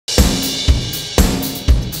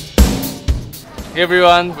Hey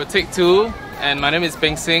everyone, we're Take 2 and my name is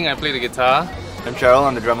Beng Sing, I play the guitar. I'm Cheryl,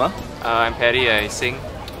 I'm the drummer. I'm Paddy, I sing.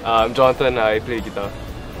 I'm Jonathan, I play guitar.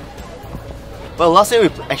 Well, last year we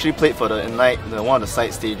actually played for the Ignite, one of the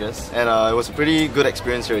side stages, and it was a pretty good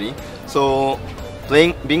experience already. So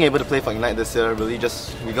being able to play for Ignite this year, we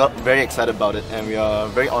got very excited about it, and we are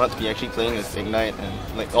very honoured to be actually playing with Ignite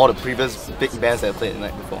and like all the previous big bands that have played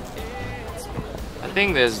Ignite before. I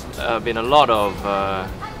think there's been a lot of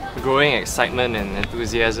growing excitement and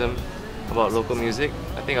enthusiasm about local music.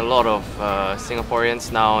 I think a lot of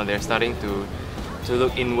Singaporeans now, they're starting to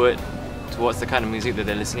look inward towards the kind of music that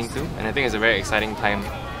they're listening to, and I think it's a very exciting time,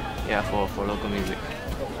 yeah, for local music.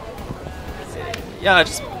 Yeah,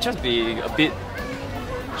 just be a bit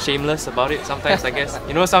shameless about it sometimes, I guess.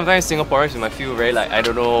 You know, sometimes Singaporeans might feel very like, I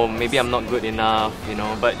don't know, maybe I'm not good enough, you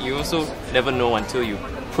know, but you also never know until you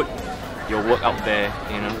put your work out there,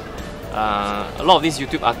 you know. A lot of these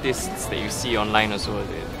YouTube artists that you see online also,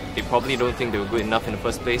 they probably don't think they were good enough in the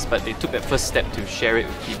first place, but they took that first step to share it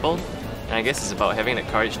with people. And I guess it's about having that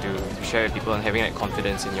courage to share with people and having that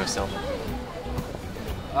confidence in yourself.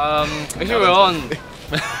 Actually we're on...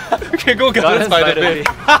 Okay, go Gardens by the Bay.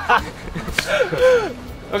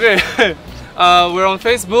 Okay, we're on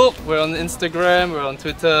Facebook, we're on Instagram, we're on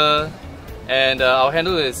Twitter, and our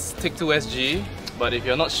handle is Take2SG. But if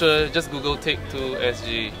you're not sure, just Google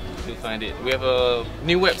Take2SG, you'll find it. We have a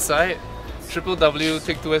new website,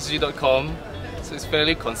 www.take2sg.com, so it's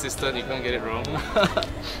fairly consistent, you can't get it wrong.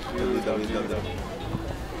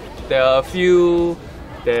 There are a few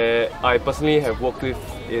that I personally have worked with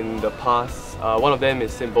in the past. One of them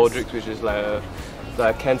is St. Baldrick's, which is like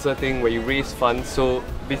a cancer thing where you raise funds. So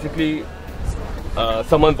basically,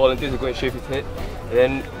 someone volunteers to go and shave his head,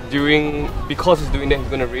 and then because he's doing that, he's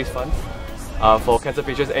going to raise funds for cancer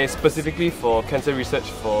patients, and specifically for cancer research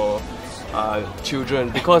for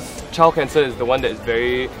children, because child cancer is the one that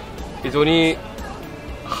is only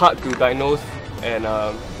hard to diagnose, and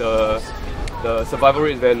the survival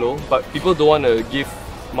rate is very low. But people don't want to give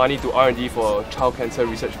money to R&D for child cancer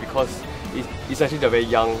research because essentially they're very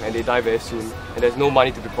young and they die very soon, and there's no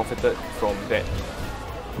money to be profited from that.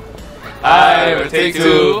 Hi, we're Take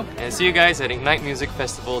 2! And see you guys at Ignite Music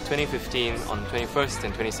Festival 2015 on 21st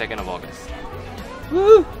and 22nd of August.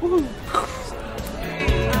 Woo!